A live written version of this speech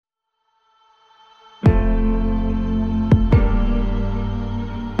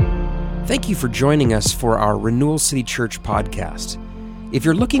Thank you for joining us for our Renewal City Church podcast. If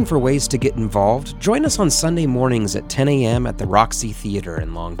you're looking for ways to get involved, join us on Sunday mornings at 10 a.m. at the Roxy Theater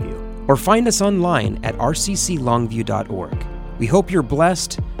in Longview, or find us online at rcclongview.org. We hope you're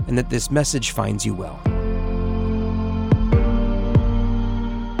blessed and that this message finds you well.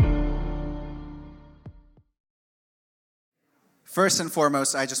 First and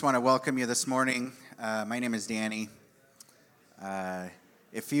foremost, I just want to welcome you this morning. My name is Danny.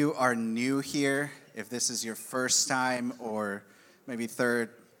 If you are new here, if this is your first time or maybe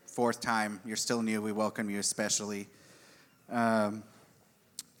third, fourth time, you're still new, we welcome you especially. I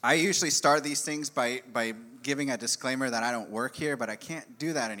usually start these things by giving a disclaimer that I don't work here, but I can't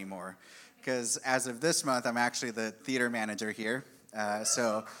do that anymore because as of this month, I'm actually the theater manager here.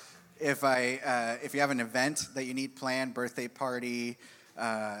 So if you have an event that you need planned, birthday party,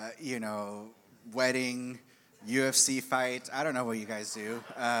 wedding, UFC fight, I don't know what you guys do.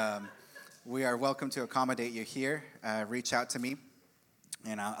 We are welcome to accommodate you here. Reach out to me,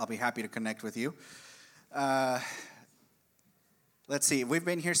 and I'll be happy to connect with you. Let's see. We've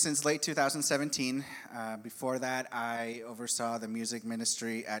been here since late 2017. Before that, I oversaw the music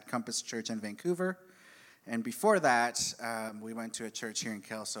ministry at Compass Church in Vancouver. And before that, we went to a church here in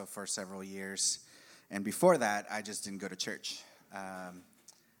Kelso for several years. And before that, I just didn't go to church.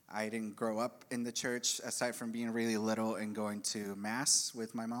 I didn't grow up in the church, aside from being really little and going to Mass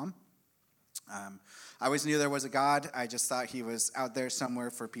with my mom. I always knew there was a God. I just thought he was out there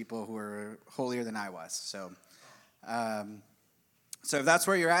somewhere for people who were holier than I was. So if that's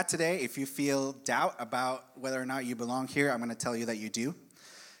where you're at today, if you feel doubt about whether or not you belong here, I'm going to tell you that you do.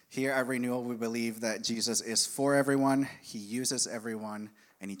 Here at Renewal, we believe that Jesus is for everyone, he uses everyone,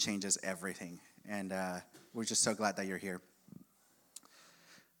 and he changes everything. And we're just so glad that you're here.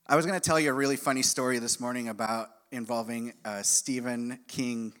 I was going to tell you a really funny story this morning about involving a Stephen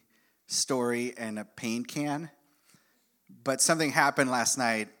King story and a paint can. But something happened last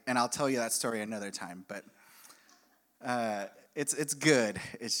night, and I'll tell you that story another time. But it's good.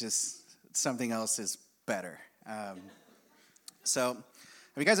 It's just something else is better. So have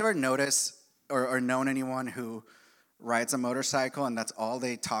you guys ever noticed or known anyone who rides a motorcycle and that's all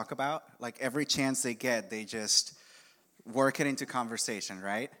they talk about? Like every chance they get, they just work it into conversation,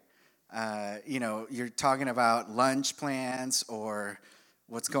 right? You're talking about lunch plans or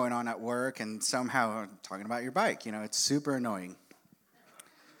what's going on at work and somehow talking about your bike. It's super annoying.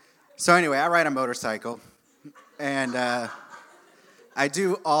 So anyway, I ride a motorcycle and I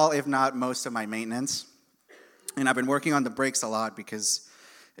do all, if not most of my maintenance. And I've been working on the brakes a lot because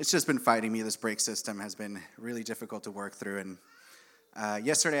it's just been fighting me. This brake system has been really difficult to work through. And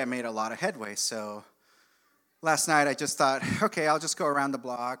yesterday I made a lot of headway. So last night I just thought, okay, I'll just go around the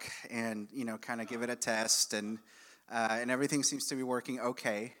block and, kind of give it a test. And everything seems to be working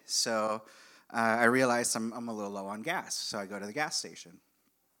okay. So I realized I'm a little low on gas. So I go to the gas station.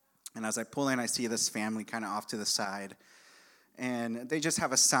 And as I pull in, I see this family kind of off to the side. And they just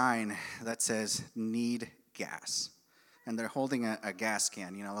have a sign that says, need gas. And they're holding a gas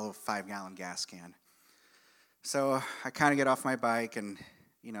can, a little 5-gallon gas can. So I kind of get off my bike and,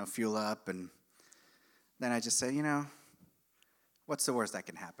 fuel up. And then I just say, what's the worst that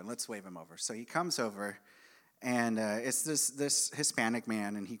can happen? Let's wave him over. So he comes over, and it's this Hispanic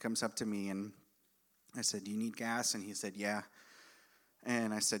man. And he comes up to me, and I said, do you need gas? And he said, yeah.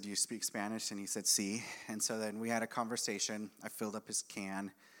 And I said, do you speak Spanish? And he said, sí. And so then we had a conversation. I filled up his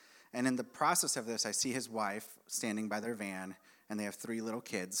can. And in the process of this, I see his wife standing by their van, and they have 3 little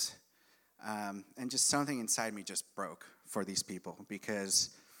kids. And just something inside me just broke for these people,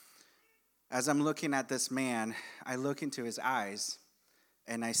 because as I'm looking at this man, I look into his eyes,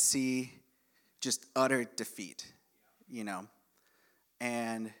 and I see just utter defeat,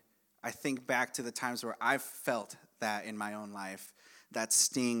 And I think back to the times where I've felt that in my own life, that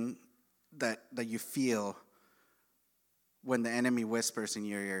sting that you feel when the enemy whispers in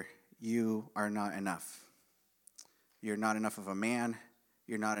your ear, you are not enough. You're not enough of a man.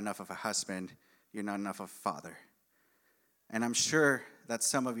 You're not enough of a husband. You're not enough of a father. And I'm sure that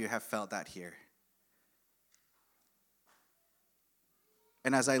some of you have felt that here.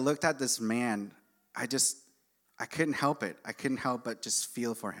 And as I looked at this man, I couldn't help it. I couldn't help but just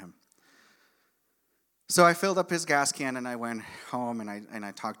feel for him. So I filled up his gas can, and I went home, and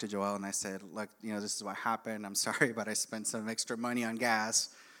I talked to Joelle, and I said, look, this is what happened. I'm sorry, but I spent some extra money on gas.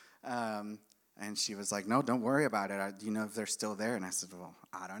 And she was like, no, don't worry about it. Do you know if they're still there? And I said, well,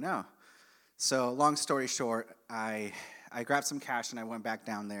 I don't know. So long story short, I grabbed some cash, and I went back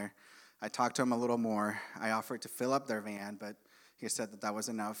down there. I talked to him a little more. I offered to fill up their van, but he said that was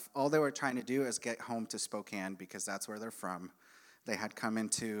enough. All they were trying to do is get home to Spokane because that's where they're from. They had come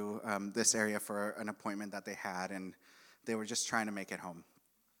into this area for an appointment that they had, and they were just trying to make it home.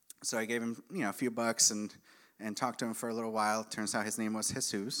 So I gave him, a few bucks and talked to him for a little while. Turns out his name was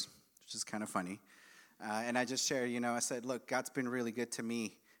Jesus, which is kind of funny. And I just shared, I said, look, God's been really good to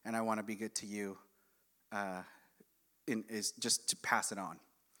me, and I want to be good to you, is just to pass it on.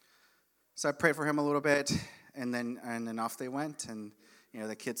 So I prayed for him a little bit, and then off they went. And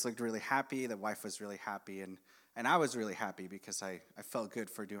the kids looked really happy. The wife was really happy, and I was really happy because I felt good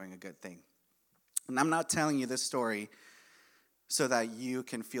for doing a good thing. And I'm not telling you this story so that you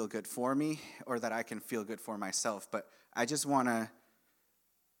can feel good for me or that I can feel good for myself, but I just want to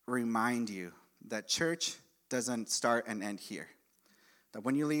remind you that church doesn't start and end here. That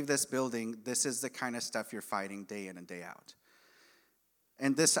when you leave this building, this is the kind of stuff you're fighting day in and day out.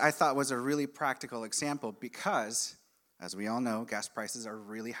 And this, I thought, was a really practical example because, as we all know, gas prices are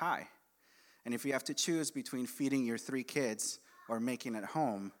really high. And if you have to choose between feeding your 3 kids or making it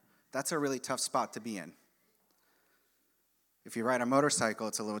home, that's a really tough spot to be in. If you ride a motorcycle,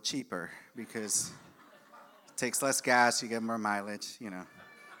 it's a little cheaper because it takes less gas, you get more mileage,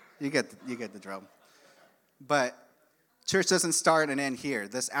 You get the drill. But church doesn't start and end here.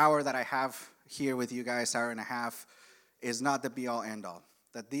 This hour that I have here with you guys, hour and a half, is not the be-all, end-all.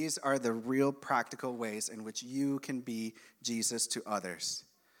 That these are the real practical ways in which you can be Jesus to others.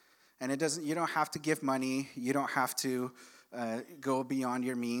 And you don't have to give money. You don't have to go beyond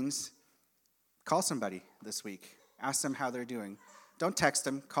your means. Call somebody this week. Ask them how they're doing. Don't text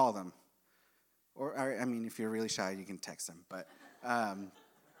them, call them. Or if you're really shy, you can text them. But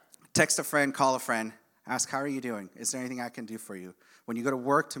text a friend, call a friend. Ask, how are you doing? Is there anything I can do for you? When you go to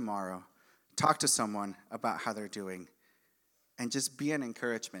work tomorrow, talk to someone about how they're doing. And just be an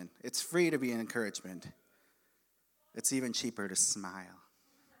encouragement. It's free to be an encouragement. It's even cheaper to smile.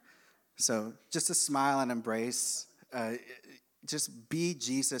 So just to smile and embrace, just be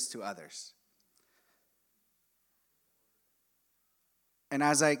Jesus to others. And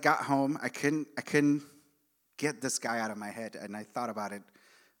as I got home, I couldn't get this guy out of my head, and I thought about it,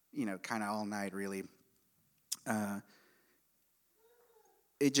 kind of all night, really.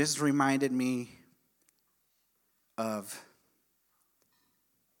 It just reminded me of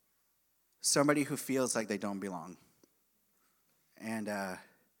somebody who feels like they don't belong. And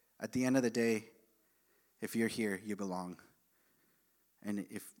at the end of the day, if you're here, you belong. And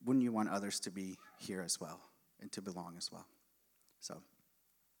wouldn't you want others to be here as well and to belong as well? So,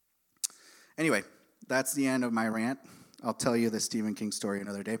 anyway, that's the end of my rant. I'll tell you the Stephen King story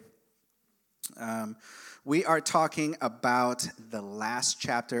another day. We are talking about the last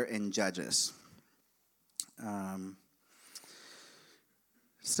chapter in Judges.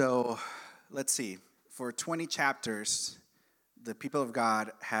 So, let's see. For 20 chapters, the people of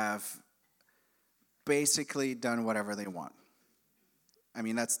God have basically done whatever they want.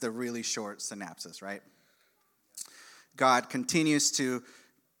 That's the really short synopsis, right? God continues to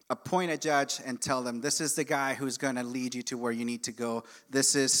appoint a judge and tell them, this is the guy who's going to lead you to where you need to go.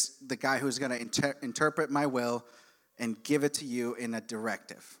 This is the guy who's going to interpret my will and give it to you in a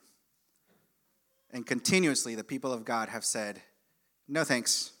directive. And continuously, the people of God have said, no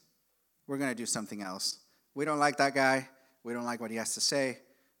thanks, we're going to do something else. We don't like that guy. We don't like what he has to say.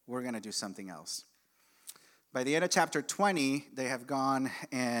 We're going to do something else. By the end of chapter 20, they have gone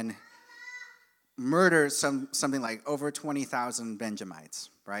and murdered something like over 20,000 Benjamites,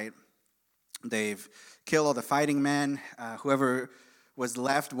 right? They've killed all the fighting men. Whoever was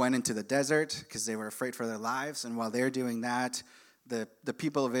left went into the desert because they were afraid for their lives. And while they're doing that, the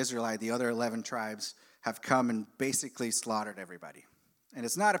people of Israel, the other 11 tribes, have come and basically slaughtered everybody. And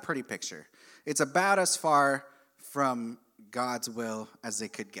it's not a pretty picture. It's about as far from God's will as they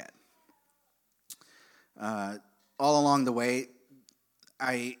could get. All along the way,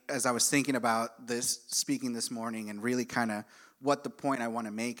 as I was thinking about this, speaking this morning, and really kind of what the point I want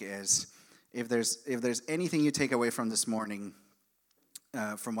to make is, if there's anything you take away from this morning,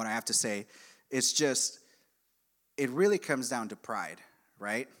 from what I have to say, it's just, it really comes down to pride,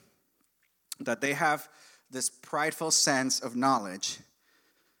 right? That they have this prideful sense of knowledge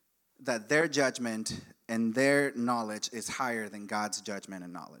that their judgment and their knowledge is higher than God's judgment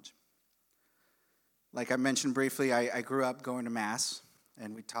and knowledge. Like I mentioned briefly, I grew up going to Mass,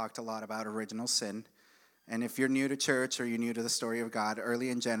 and we talked a lot about original sin. And if you're new to church or you're new to the story of God, early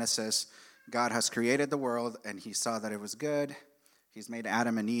in Genesis, God has created the world, and he saw that it was good. He's made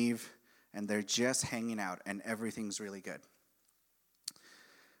Adam and Eve, and they're just hanging out, and everything's really good.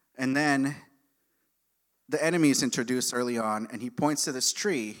 And then the enemy is introduced early on, and he points to this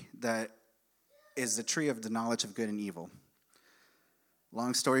tree that is the tree of the knowledge of good and evil.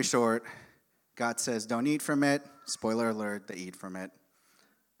 Long story short, God says, don't eat from it. Spoiler alert, they eat from it.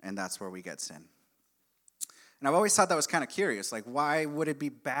 And that's where we get sin. And I've always thought that was kind of curious. Like, why would it be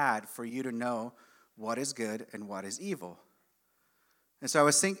bad for you to know what is good and what is evil? And so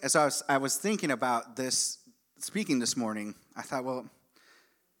I was thinking about this, speaking this morning. I thought, well,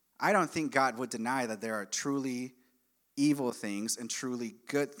 I don't think God would deny that there are truly evil things and truly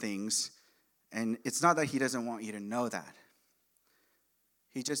good things. And it's not that he doesn't want you to know that.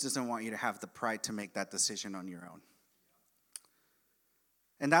 He just doesn't want you to have the pride to make that decision on your own.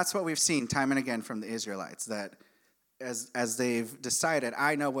 And that's what we've seen time and again from the Israelites, that as they've decided,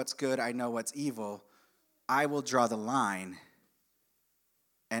 I know what's good, I know what's evil, I will draw the line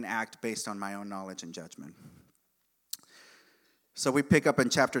and act based on my own knowledge and judgment. So we pick up in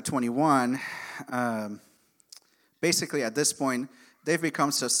chapter 21. Basically, at this point, they've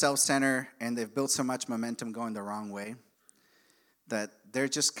become so self-centered and they've built so much momentum going the wrong way that they're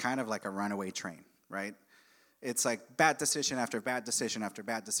just kind of like a runaway train, right? It's like bad decision after bad decision after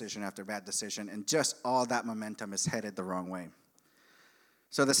bad decision after bad decision, and just all that momentum is headed the wrong way.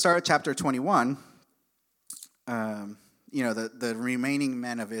 So the start of chapter 21, the remaining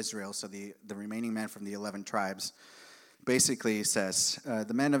men of Israel, so the remaining men from the 11 tribes, basically says,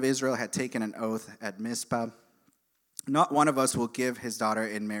 the men of Israel had taken an oath at Mizpah. Not one of us will give his daughter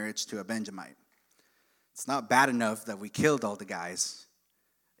in marriage to a Benjamite. It's not bad enough that we killed all the guys.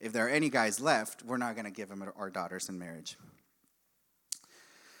 If there are any guys left, we're not going to give them our daughters in marriage.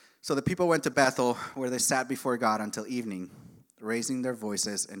 So the people went to Bethel, where they sat before God until evening, raising their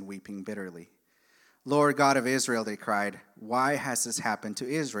voices and weeping bitterly. Lord God of Israel, they cried, why has this happened to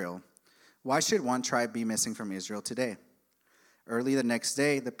Israel? Why should one tribe be missing from Israel today? Early the next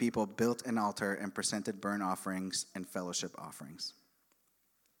day, the people built an altar and presented burnt offerings and fellowship offerings.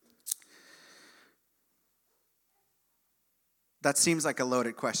 That seems like a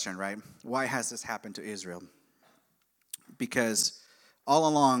loaded question, right? Why has this happened to Israel? Because all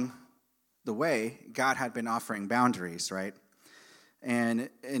along the way, God had been offering boundaries, right? And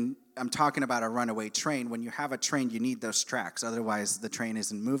I'm talking about a runaway train. When you have a train, you need those tracks. Otherwise, the train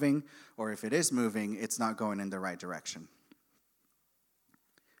isn't moving, or if it is moving, it's not going in the right direction.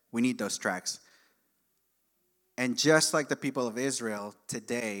 We need those tracks. And just like the people of Israel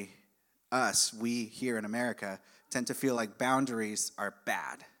today, we here in America, tend to feel like boundaries are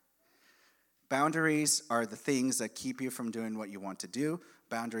bad. Boundaries are the things that keep you from doing what you want to do.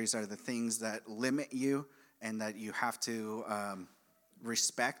 Boundaries are the things that limit you and that you have to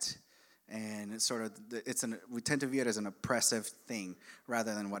respect. And it's sort of, we tend to view it as an oppressive thing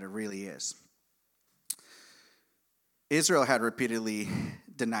rather than what it really is. Israel had repeatedly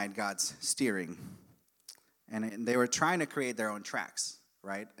denied God's steering. And they were trying to create their own tracks,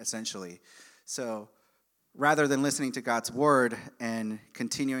 right, essentially. So rather than listening to God's word and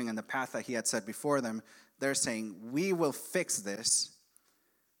continuing in the path that he had set before them, they're saying, we will fix this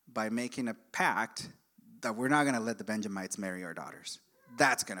by making a pact that we're not going to let the Benjamites marry our daughters.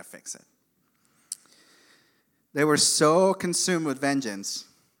 That's going to fix it. They were so consumed with vengeance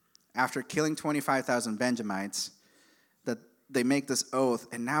after killing 25,000 Benjamites that they make this oath,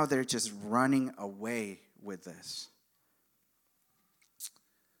 and now they're just running away with this.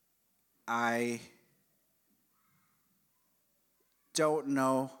 I don't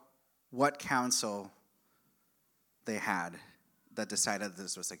know what counsel they had that decided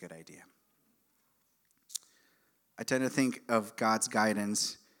this was a good idea. I tend to think of God's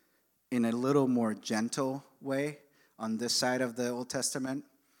guidance in a little more gentle way on this side of the Old Testament.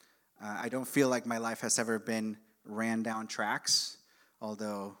 I don't feel like my life has ever been ran down tracks,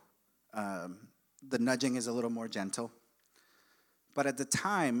 although the nudging is a little more gentle. But at the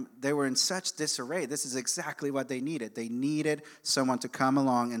time, they were in such disarray. This is exactly what they needed. They needed someone to come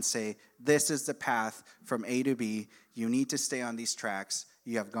along and say, this is the path from A to B. You need to stay on these tracks.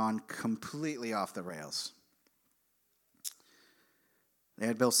 You have gone completely off the rails. They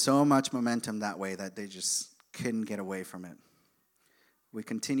had built so much momentum that way that they just couldn't get away from it. We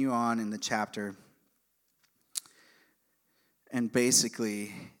continue on in the chapter. And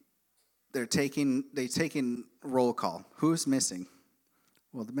basically, they taking roll call. Who's missing?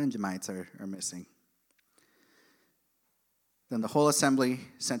 Well, the Benjamites are missing. Then the whole assembly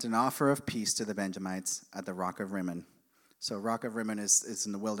sent an offer of peace to the Benjamites at the Rock of Rimmon. So Rock of Rimmon is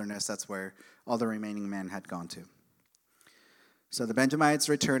in the wilderness. That's where all the remaining men had gone to. So the Benjamites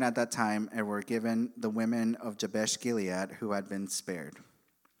returned at that time and were given the women of Jabesh Gilead who had been spared.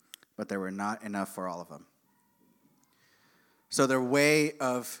 But there were not enough for all of them. So their way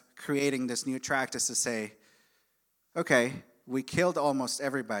of creating this new tract is to say, okay, we killed almost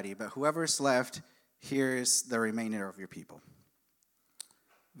everybody, but whoever's left, here's the remainder of your people.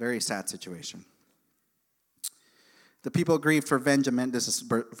 Very sad situation. The people grieved for Benjamin. This is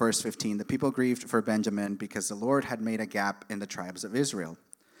verse 15. The people grieved for Benjamin because the Lord had made a gap in the tribes of Israel.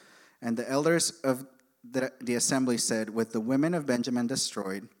 And the elders of the assembly said, with the women of Benjamin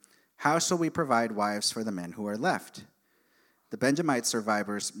destroyed, how shall we provide wives for the men who are left? The Benjamite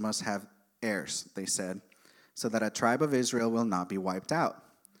survivors must have heirs, they said, so that a tribe of Israel will not be wiped out.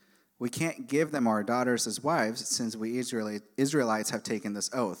 We can't give them our daughters as wives, since we Israelites have taken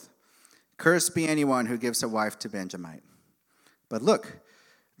this oath. Cursed be anyone who gives a wife to Benjamite. But look,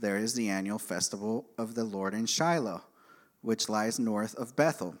 there is the annual festival of the Lord in Shiloh, which lies north of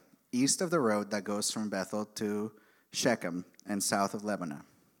Bethel, east of the road that goes from Bethel to Shechem and south of Lebanon.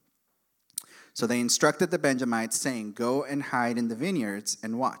 So they instructed the Benjamites, saying, go and hide in the vineyards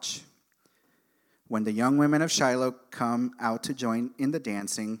and watch. When the young women of Shiloh come out to join in the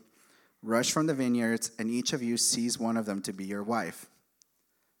dancing, rush from the vineyards, and each of you seize one of them to be your wife.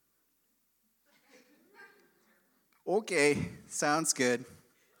 Okay, sounds good.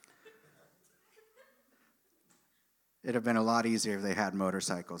 It'd have been a lot easier if they had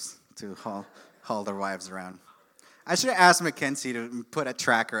motorcycles to haul their wives around. I should have asked Mackenzie to put a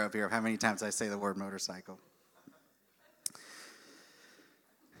tracker up here of how many times I say the word motorcycle.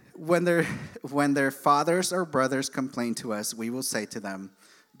 When their fathers or brothers complain to us, we will say to them,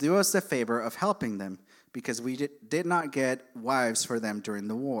 do us the favor of helping them, because we did not get wives for them during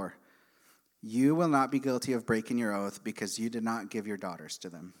the war. You will not be guilty of breaking your oath, because you did not give your daughters to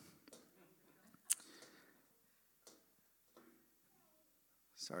them.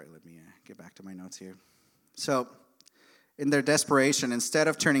 Sorry, let me get back to my notes here. So, in their desperation, instead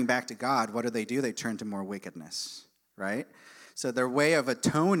of turning back to God, what do? They turn to more wickedness, right? So their way of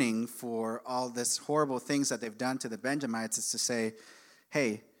atoning for all this horrible things that they've done to the Benjamites is to say,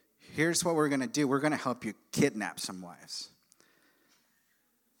 hey, here's what we're going to do. We're going to help you kidnap some wives.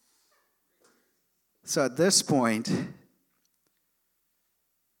 So at this point,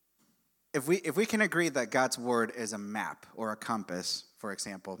 if we can agree that God's word is a map or a compass, for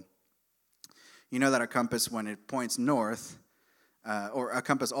example, you know that a compass, when it points north, or a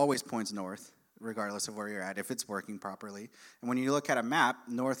compass always points north, regardless of where you're at, if it's working properly. And when you look at a map,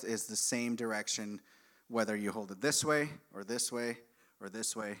 north is the same direction, whether you hold it this way, or this way, or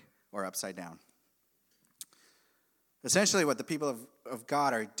this way, or upside down. Essentially, what the people of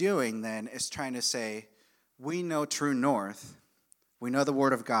God are doing then is trying to say, we know true north, we know the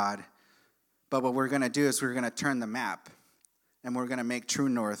word of God, but what we're going to do is we're going to turn the map, and we're going to make true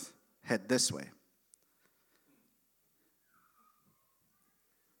north head this way.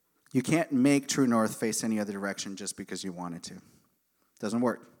 You can't make true north face any other direction just because you want it to. Doesn't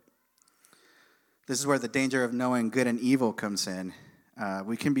work. This is where the danger of knowing good and evil comes in.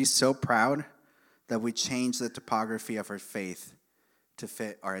 We can be so proud that we change the topography of our faith to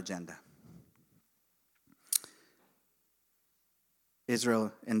fit our agenda.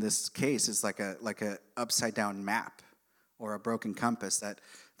 Israel, in this case, is like a upside down map or a broken compass, that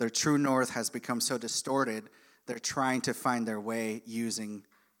their true north has become so distorted, they're trying to find their way using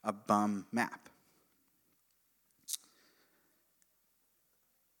a bum map.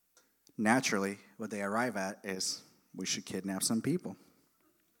 Naturally, what they arrive at is, we should kidnap some people.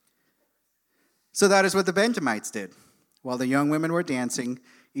 So that is what the Benjamites did. While the young women were dancing,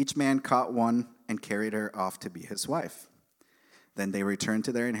 each man caught one and carried her off to be his wife. Then they returned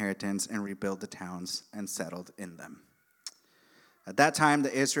to their inheritance and rebuilt the towns and settled in them. At that time,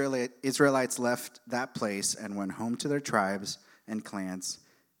 the Israelites left that place and went home to their tribes and clans,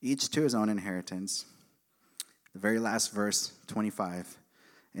 each to his own inheritance. The very last verse, 25.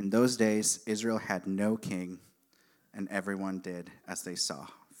 In those days, Israel had no king, and everyone did as they saw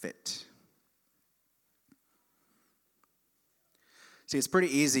fit. See, it's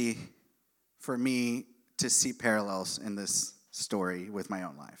pretty easy for me to see parallels in this story with my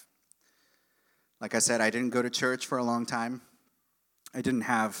own life. Like I said, I didn't go to church for a long time. I didn't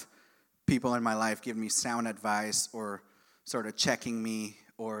have people in my life give me sound advice or sort of checking me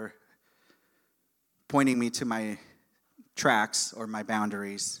or pointing me to my tracks or my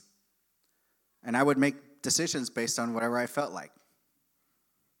boundaries. And I would make decisions based on whatever I felt like.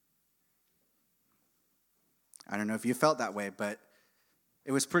 I don't know if you felt that way, but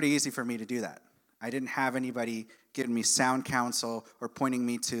it was pretty easy for me to do that. I didn't have anybody giving me sound counsel or pointing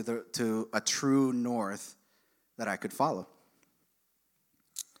me to a true north that I could follow.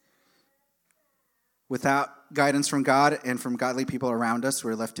 Without guidance from God and from godly people around us,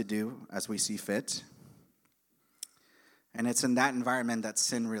 we're left to do as we see fit. And it's in that environment that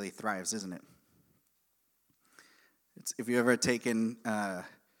sin really thrives, isn't it? If you've ever taken a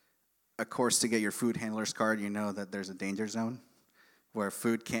course to get your food handler's card, you know that there's a danger zone where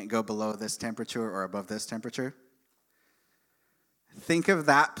food can't go below this temperature or above this temperature. Think of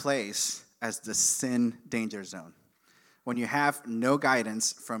that place as the sin danger zone. When you have no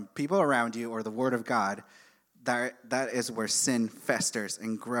guidance from people around you or the Word of God, that is where sin festers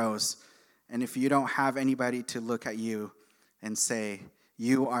and grows. And if you don't have anybody to look at you and say,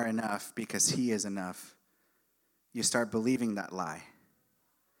 you are enough because He is enough, you start believing that lie.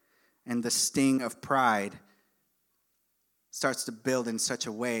 And the sting of pride starts to build in such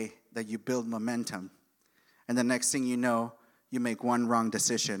a way that you build momentum. And the next thing you know, you make one wrong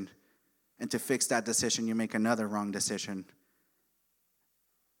decision. And to fix that decision, you make another wrong decision.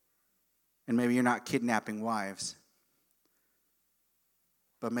 And maybe you're not kidnapping wives,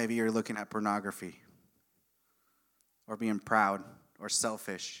 but maybe you're looking at pornography, or being proud, or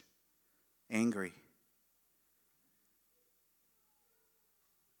selfish, angry.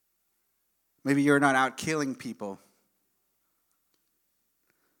 Maybe you're not out killing people,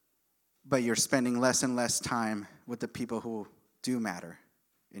 but you're spending less and less time with the people who do matter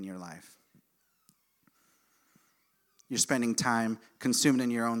in your life. You're spending time consumed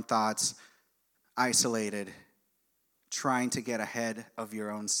in your own thoughts, isolated, trying to get ahead of your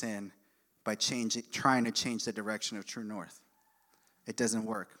own sin by trying to change the direction of true north. It doesn't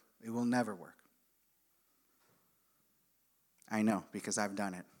work. It will never work. I know, because I've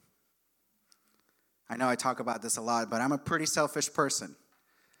done it. I know I talk about this a lot, but I'm a pretty selfish person.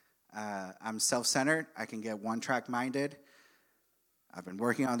 I'm self-centered. I can get one-track minded. I've been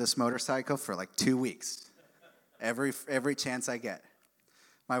working on this motorcycle for like 2 weeks. Every chance I get.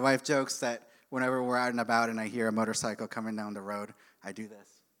 My wife jokes that whenever we're out and about and I hear a motorcycle coming down the road, I do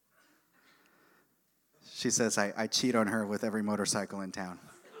this. She says I cheat on her with every motorcycle in town.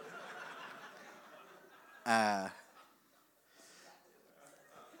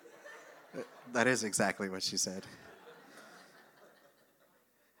 That is exactly what she said.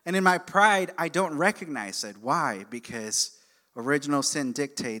 And in my pride, I don't recognize it. Why? Because original sin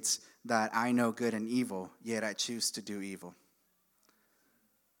dictates that I know good and evil, yet I choose to do evil.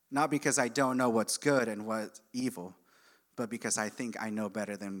 Not because I don't know what's good and what's evil, but because I think I know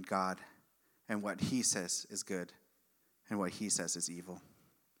better than God and what He says is good and what He says is evil.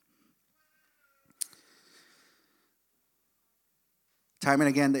 Time and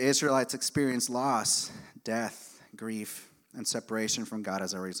again, the Israelites experienced loss, death, grief, and separation from God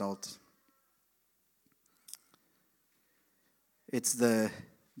as a result. It's the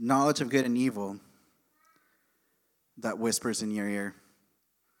knowledge of good and evil that whispers in your ear,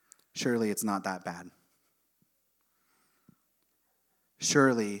 surely it's not that bad.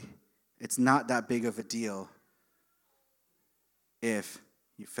 Surely it's not that big of a deal if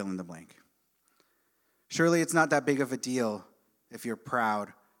you fill in the blank. Surely it's not that big of a deal if you're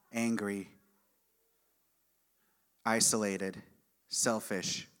proud, angry, isolated,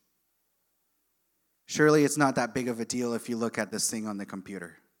 selfish. Surely it's not that big of a deal if you look at this thing on the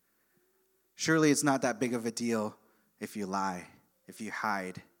computer. Surely it's not that big of a deal if you lie, if you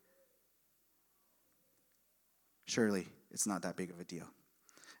hide. Surely it's not that big of a deal.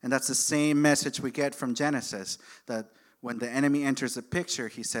 And that's the same message we get from Genesis, that when the enemy enters the picture,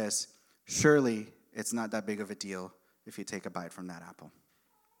 he says, surely it's not that big of a deal if you take a bite from that apple.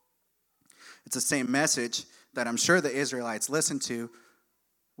 It's the same message that I'm sure the Israelites listen to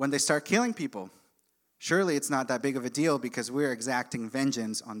when they start killing people. Surely it's not that big of a deal because we're exacting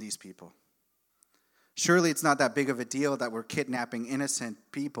vengeance on these people. Surely it's not that big of a deal that we're kidnapping innocent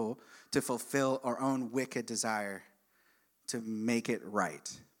people to fulfill our own wicked desire to make it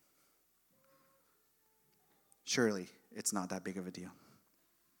right. Surely it's not that big of a deal.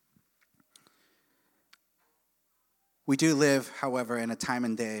 We do live, however, in a time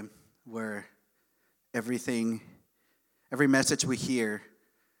and day where every message we hear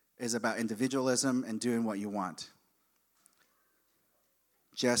is about individualism and doing what you want.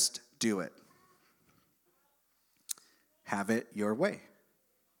 Just do it. Have it your way.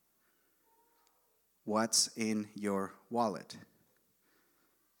 What's in your wallet?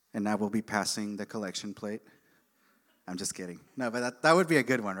 And I will be passing the collection plate. I'm just kidding. No, but that would be a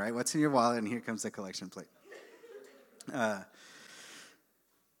good one, right? What's in your wallet? And here comes the collection plate.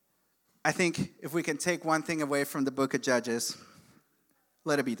 I think if we can take one thing away from the book of Judges,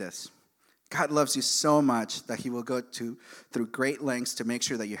 let it be this. God loves you so much that He will go through great lengths to make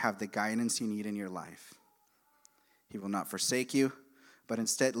sure that you have the guidance you need in your life. He will not forsake you, but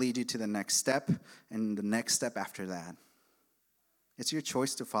instead lead you to the next step and the next step after that. It's your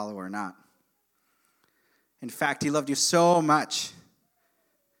choice to follow or not. In fact, He loved you so much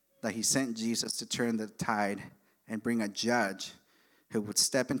that He sent Jesus to turn the tide and bring a judge who would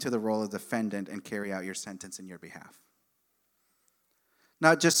step into the role of defendant and carry out your sentence in your behalf.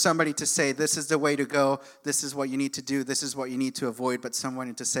 Not just somebody to say, this is the way to go, this is what you need to do, this is what you need to avoid, but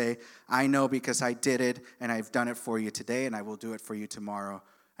someone to say, I know because I did it, and I've done it for you today, and I will do it for you tomorrow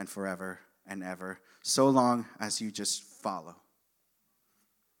and forever and ever, so long as you just follow.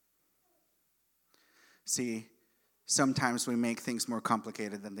 See, sometimes we make things more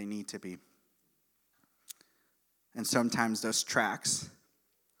complicated than they need to be. And sometimes those tracks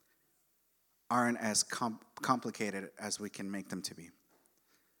aren't as complicated as we can make them to be.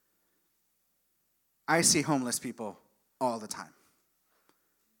 I see homeless people all the time.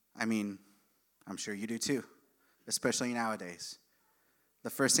 I mean, I'm sure you do too, especially nowadays. The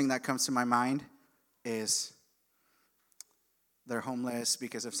first thing that comes to my mind is they're homeless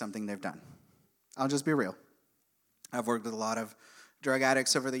because of something they've done. I'll just be real. I've worked with a lot of drug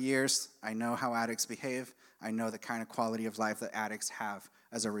addicts over the years. I know how addicts behave. I know the kind of quality of life that addicts have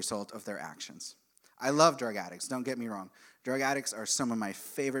as a result of their actions. I love drug addicts, don't get me wrong. Drug addicts are some of my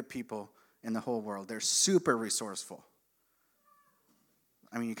favorite people in the whole world. They're super resourceful.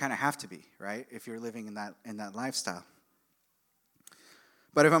 I mean, you kind of have to be, right? If you're living in that lifestyle.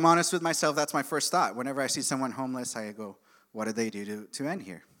 But if I'm honest with myself, that's my first thought. Whenever I see someone homeless, I go, what did they do to end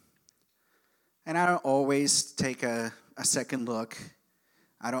here? And I don't always take a second look.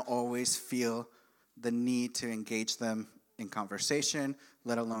 I don't always feel the need to engage them in conversation,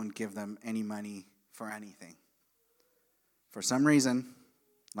 let alone give them any money for anything. For some reason,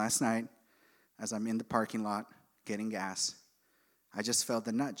 last night, as I'm in the parking lot getting gas, I just felt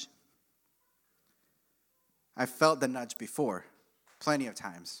the nudge. I felt the nudge before, plenty of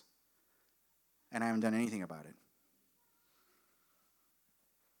times, and I haven't done anything about it.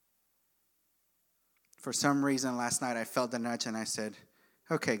 For some reason, last night I felt the nudge and I said,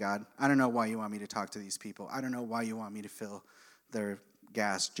 okay, God, I don't know why you want me to talk to these people. I don't know why you want me to fill their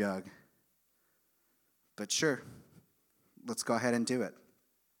gas jug. But sure, let's go ahead and do it.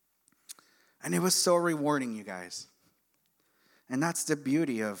 And it was so rewarding, you guys. And that's the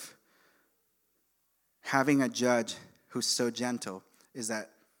beauty of having a judge who's so gentle, is that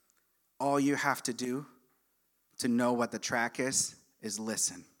all you have to do to know what the track is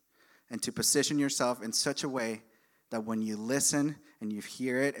listen. And to position yourself in such a way that when you listen and you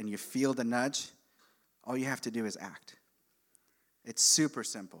hear it and you feel the nudge, all you have to do is act. It's super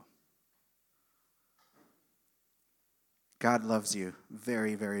simple. God loves you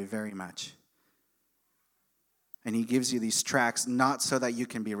very, very, very much. And he gives you these tracks not so that you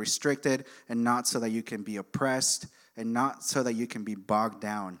can be restricted and not so that you can be oppressed and not so that you can be bogged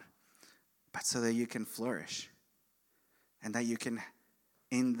down, but so that you can flourish and that you can,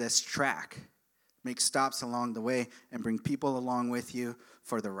 in this track, make stops along the way and bring people along with you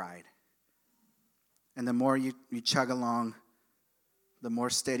for the ride. And the more you chug along, the more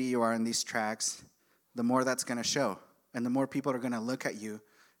steady you are in these tracks, the more that's going to show. And the more people are going to look at you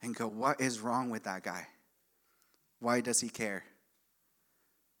and go, what is wrong with that guy? Why does he care?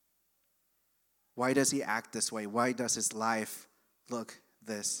 Why does he act this way? Why does his life look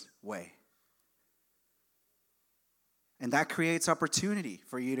this way? And that creates opportunity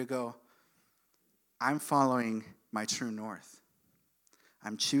for you to go, I'm following my true north.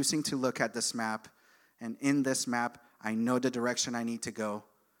 I'm choosing to look at this map, and in this map, I know the direction I need to go,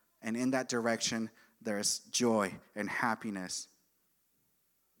 and in that direction, there's joy and happiness.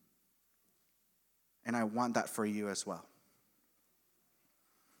 And I want that for you as well.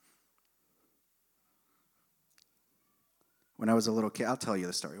 When I was a little kid, I'll tell you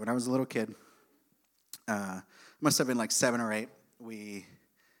the story. When I was a little kid, must have been like 7 or 8, we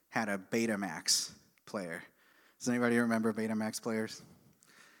had a Betamax player. Does anybody remember Betamax players?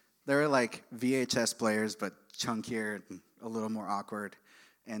 They were like VHS players, but chunkier and a little more awkward,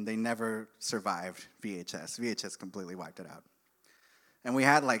 and they never survived VHS. VHS completely wiped it out. And we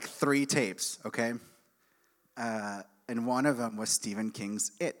had like 3 tapes, okay? And one of them was Stephen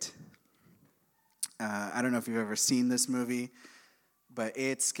King's It. I don't know if you've ever seen this movie, but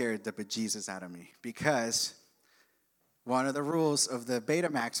it scared the bejesus out of me because one of the rules of the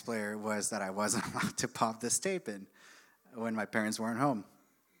Betamax player was that I wasn't allowed to pop this tape in when my parents weren't home.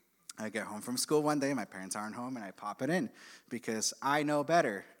 I get home from school one day, my parents aren't home, and I pop it in because I know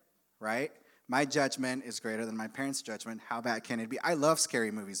better, right? My judgment is greater than my parents' judgment. How bad can it be? I love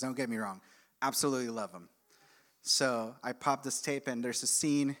scary movies, don't get me wrong. Absolutely love them. So I pop this tape in. There's a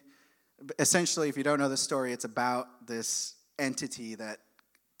scene. Essentially, if you don't know the story, it's about this entity that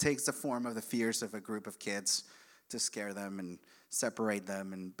takes the form of the fears of a group of kids to scare them and separate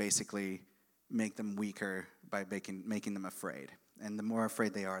them and basically make them weaker by making them afraid. And the more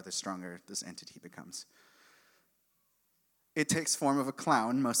afraid they are, the stronger this entity becomes. It takes form of a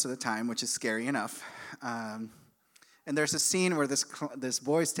clown most of the time, which is scary enough. And there's a scene where this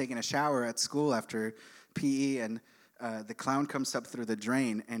boy's taking a shower at school after PE, and the clown comes up through the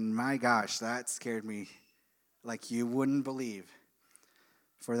drain. And my gosh, that scared me like you wouldn't believe.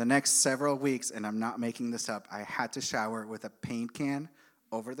 For the next several weeks, and I'm not making this up, I had to shower with a paint can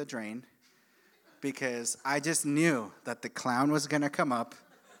over the drain because I just knew that the clown was going to come up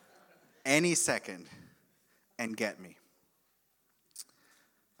any second and get me.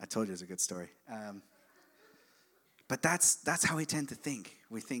 I told you it was a good story. But that's how we tend to think.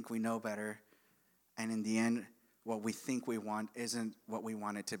 We think we know better, and in the end, what we think we want isn't what we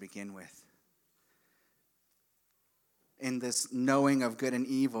wanted to begin with. In this knowing of good and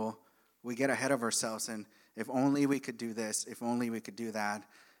evil, we get ahead of ourselves, and if only we could do this, if only we could do that,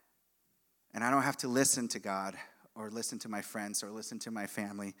 and I don't have to listen to God, or listen to my friends, or listen to my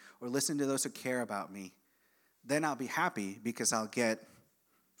family, or listen to those who care about me, then I'll be happy because I'll get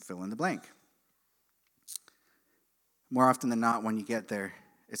fill in the blank. More often than not, when you get there,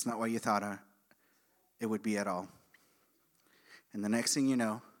 it's not what you thought it would be at all. And the next thing you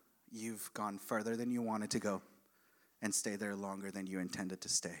know, you've gone further than you wanted to go and stay there longer than you intended to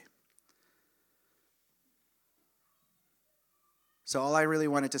stay. So all I really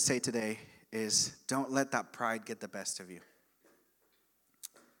wanted to say today is don't let that pride get the best of you.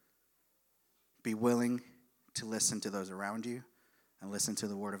 Be willing to listen to those around you and listen to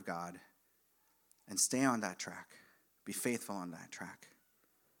the Word of God and stay on that track. Be faithful on that track.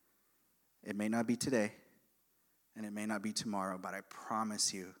 It may not be today, and it may not be tomorrow, but I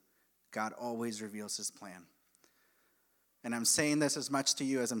promise you, God always reveals His plan. And I'm saying this as much to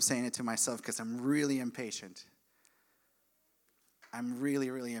you as I'm saying it to myself because I'm really impatient. I'm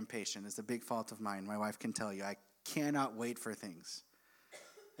really, really impatient. It's a big fault of mine. My wife can tell you. I cannot wait for things.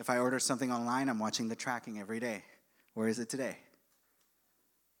 If I order something online, I'm watching the tracking every day. Where is it today?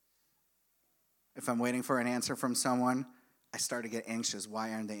 If I'm waiting for an answer from someone, I start to get anxious.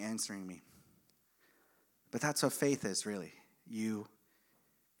 Why aren't they answering me? But that's what faith is, really. You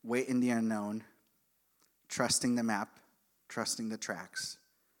wait in the unknown, trusting the map, trusting the tracks,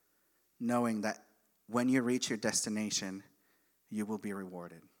 knowing that when you reach your destination, you will be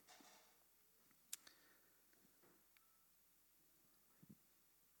rewarded.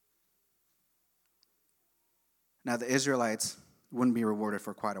 Now, the Israelites wouldn't be rewarded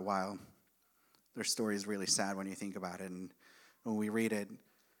for quite a while. Their story is really sad when you think about it. And when we read it,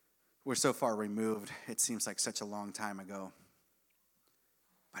 we're so far removed, it seems like such a long time ago.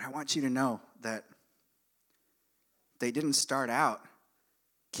 But I want you to know that they didn't start out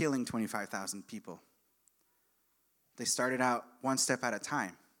killing 25,000 people. They started out one step at a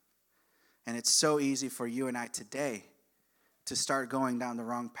time. And it's so easy for you and I today to start going down the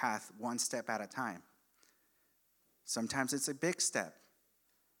wrong path one step at a time. Sometimes it's a big step.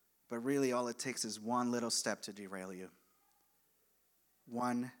 But really, all it takes is one little step to derail you.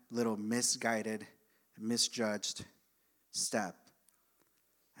 One little misguided, misjudged step.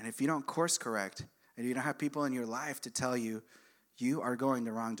 And if you don't course correct, and you don't have people in your life to tell you, you are going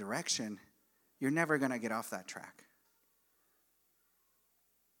the wrong direction, you're never going to get off that track.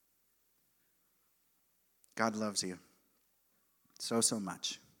 God loves you so, so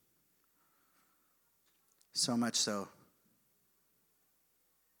much. So much so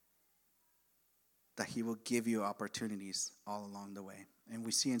that He will give you opportunities all along the way. And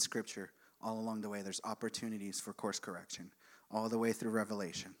we see in Scripture, all along the way, there's opportunities for course correction, all the way through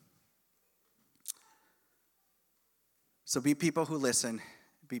Revelation. So be people who listen.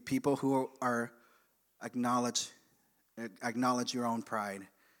 Be people who are acknowledge your own pride.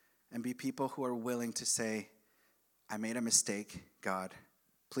 And be people who are willing to say, I made a mistake, God.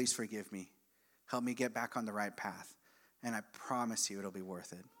 Please forgive me. Help me get back on the right path. And I promise you it'll be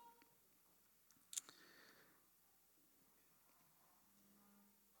worth it.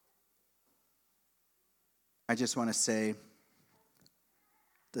 I just want to say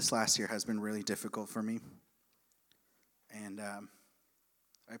this last year has been really difficult for me. And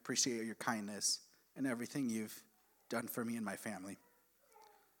I appreciate your kindness and everything you've done for me and my family.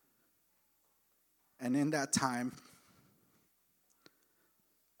 And in that time,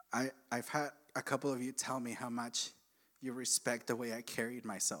 I've had a couple of you tell me how much you respect the way I carried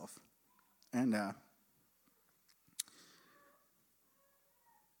myself. And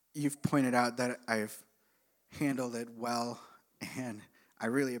you've pointed out that I've handled it well, and I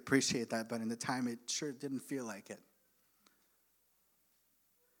really appreciate that, but in the time it sure didn't feel like it.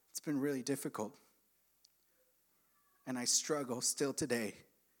 It's been really difficult, and I struggle still today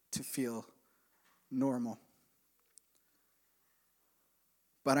to feel normal.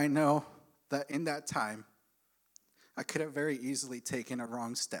 But I know that in that time, I could have very easily taken a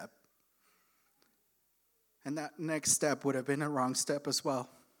wrong step. And that next step would have been a wrong step as well.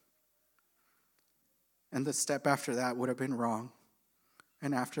 And the step after that would have been wrong.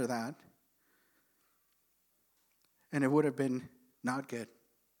 And after that. And it would have been not good.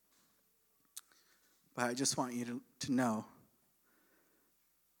 But I just want you to know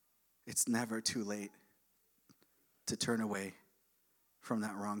it's never too late to turn away from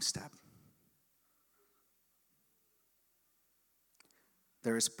that wrong step.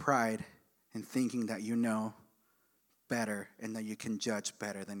 There is pride in thinking that you know better and that you can judge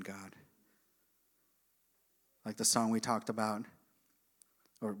better than God. Like the song we talked about,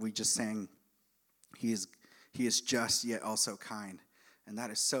 or we just sang, He is just yet also kind. And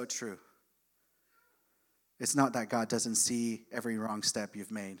that is so true. It's not that God doesn't see every wrong step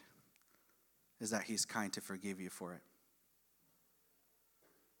you've made. It's that He's kind to forgive you for it.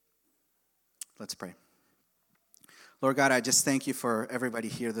 Let's pray. Lord God, I just thank you for everybody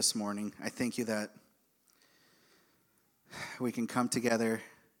here this morning. I thank you that we can come together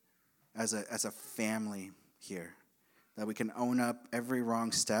as a family here, that we can own up every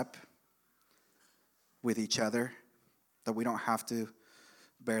wrong step with each other, that we don't have to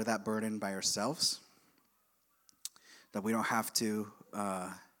bear that burden by ourselves, that we don't have to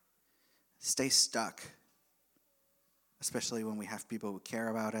stay stuck, especially when we have people who care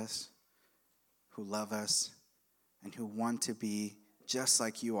about us, who love us, and who want to be just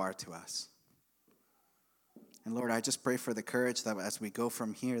like you are to us. And Lord, I just pray for the courage that as we go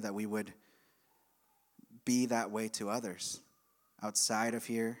from here, that we would be that way to others, outside of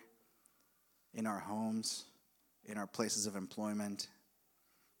here, in our homes, in our places of employment,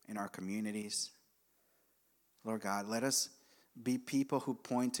 in our communities. Lord God, let us be people who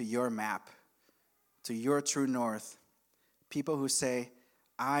point to your map, to your true north, people who say,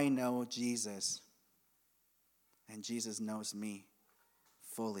 I know Jesus, and Jesus knows me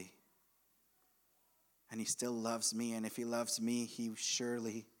fully. And He still loves me, and if He loves me, He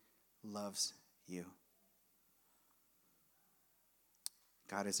surely loves you.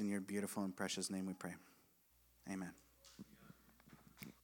 God, is in your beautiful and precious name we pray. Amen.